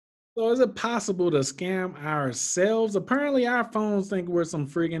So is it possible to scam ourselves? Apparently, our phones think we're some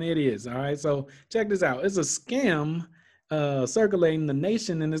freaking idiots. All right. So check this out. It's a scam circulating the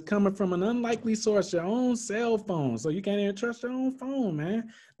nation and it's coming from an unlikely source, your own cell phone. So you can't even trust your own phone,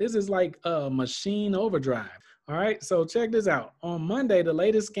 man. This is like a machine overdrive. All right. So check this out. On Monday, the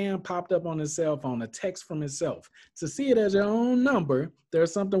latest scam popped up on his cell phone, a text from himself. To see it as your own number,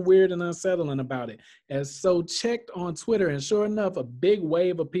 there's something weird and unsettling about it. As so checked on Twitter, and sure enough, a big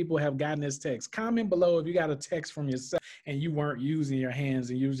wave of people have gotten this text. Comment below if you got a text from yourself and you weren't using your hands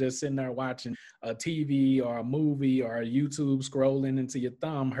and you were just sitting there watching a TV or a movie or a YouTube scrolling until your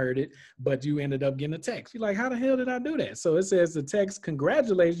thumb hurt it, but you ended up getting a text. You're like, how the hell did I do that? So it says the text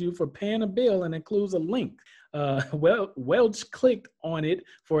congratulates you for paying a bill and includes a link. Welch clicked on it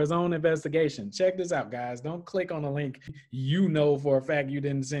for his own investigation. Check this out, guys. Don't click on a link you know for a fact you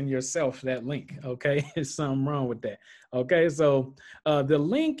didn't send yourself that link. Okay, there's something wrong with that. Okay, so the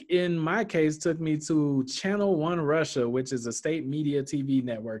link in my case took me to Channel One Russia, which is a state media TV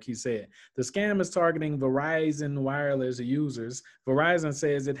network. He said the scam is targeting Verizon wireless users. Verizon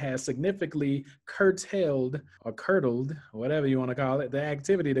says it has significantly curtailed or curdled, whatever you want to call it, the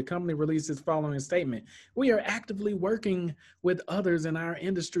activity. The company released its following statement: "We are actively working with others in our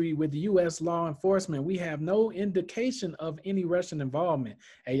industry with U.S. law enforcement. We have no indication of any Russian involvement."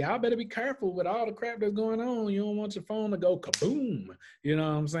 Hey, y'all better be careful with all the crap that's going on. You don't want your phone to go kaboom. You know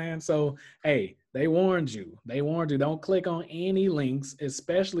what I'm saying? So, hey, they warned you. They warned you. Don't click on any links,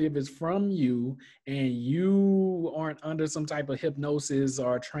 especially if it's from you and you aren't under some type of hypnosis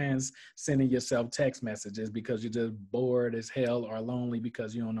or trance sending yourself text messages because you're just bored as hell or lonely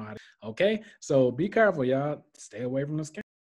because you don't know how to. Okay? So be careful, y'all. Stay away from the scam.